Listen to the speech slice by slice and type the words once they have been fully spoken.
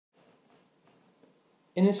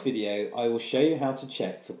In this video, I will show you how to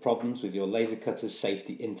check for problems with your laser cutter's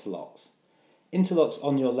safety interlocks. Interlocks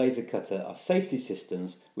on your laser cutter are safety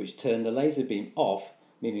systems which turn the laser beam off,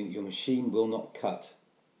 meaning your machine will not cut.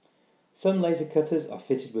 Some laser cutters are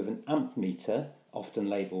fitted with an amp meter, often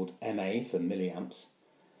labelled MA for milliamps.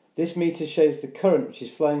 This meter shows the current which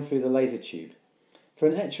is flowing through the laser tube. For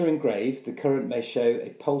an etch or engrave, the current may show a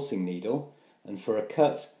pulsing needle, and for a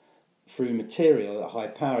cut through material at high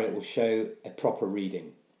power it will show a proper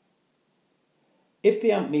reading. If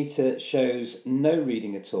the amp meter shows no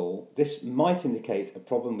reading at all, this might indicate a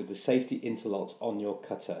problem with the safety interlocks on your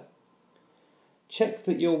cutter. Check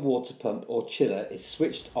that your water pump or chiller is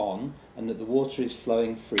switched on and that the water is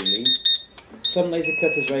flowing freely. Some laser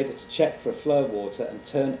cutters are able to check for a flow of water and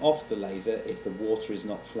turn off the laser if the water is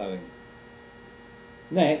not flowing.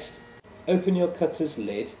 Next, open your cutter's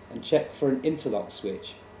lid and check for an interlock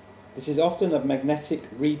switch. This is often a magnetic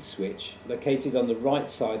reed switch located on the right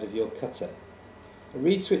side of your cutter. A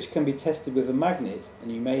reed switch can be tested with a magnet and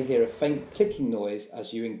you may hear a faint clicking noise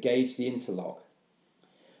as you engage the interlock.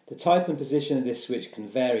 The type and position of this switch can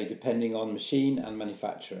vary depending on machine and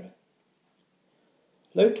manufacturer.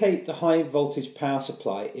 Locate the high voltage power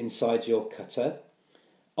supply inside your cutter.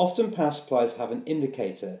 Often power supplies have an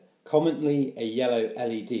indicator, commonly a yellow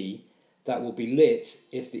LED, that will be lit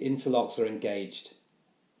if the interlocks are engaged.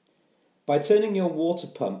 By turning your water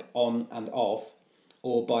pump on and off,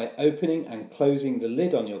 or by opening and closing the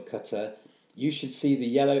lid on your cutter, you should see the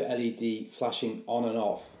yellow LED flashing on and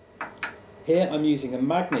off. Here I'm using a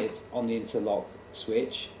magnet on the interlock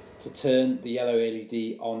switch to turn the yellow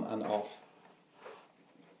LED on and off.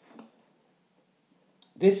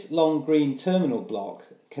 This long green terminal block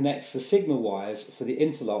connects the signal wires for the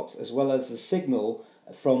interlocks as well as the signal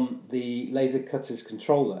from the laser cutter's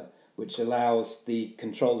controller, which allows the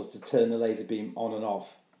controller to turn the laser beam on and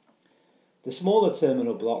off. The smaller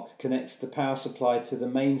terminal block connects the power supply to the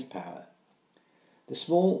mains power. The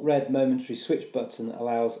small red momentary switch button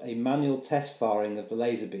allows a manual test firing of the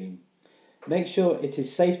laser beam. Make sure it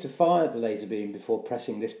is safe to fire the laser beam before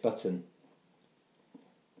pressing this button.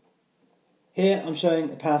 Here I'm showing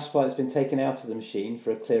a power supply that's been taken out of the machine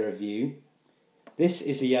for a clearer view. This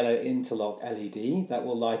is a yellow interlock LED that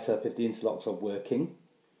will light up if the interlocks are working.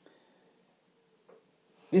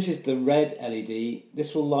 This is the red LED.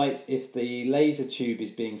 This will light if the laser tube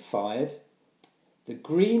is being fired. The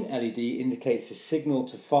green LED indicates a signal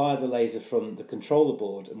to fire the laser from the controller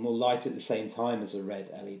board and will light at the same time as the red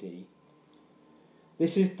LED.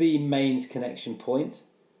 This is the mains connection point,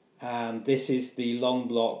 and this is the long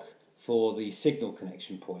block for the signal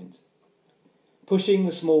connection point. Pushing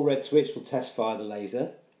the small red switch will test fire the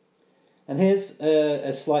laser. And here's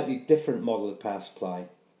a slightly different model of power supply.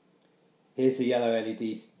 Here's the yellow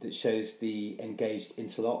LED that shows the engaged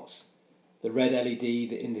interlocks, the red LED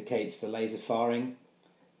that indicates the laser firing.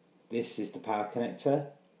 This is the power connector.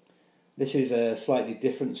 This is a slightly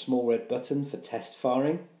different small red button for test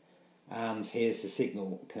firing, and here's the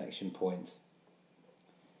signal connection point.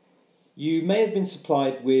 You may have been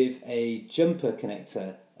supplied with a jumper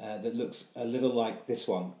connector that looks a little like this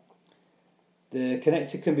one. The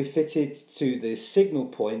connector can be fitted to the signal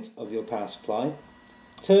point of your power supply.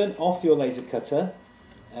 Turn off your laser cutter,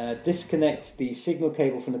 disconnect the signal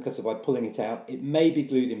cable from the cutter by pulling it out. It may be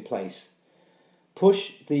glued in place.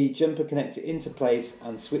 Push the jumper connector into place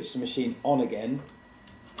and switch the machine on again.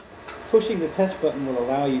 Pushing the test button will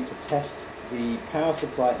allow you to test the power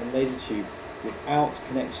supply and laser tube without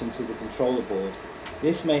connection to the controller board.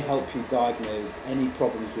 This may help you diagnose any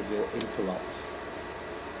problems with your interlocks.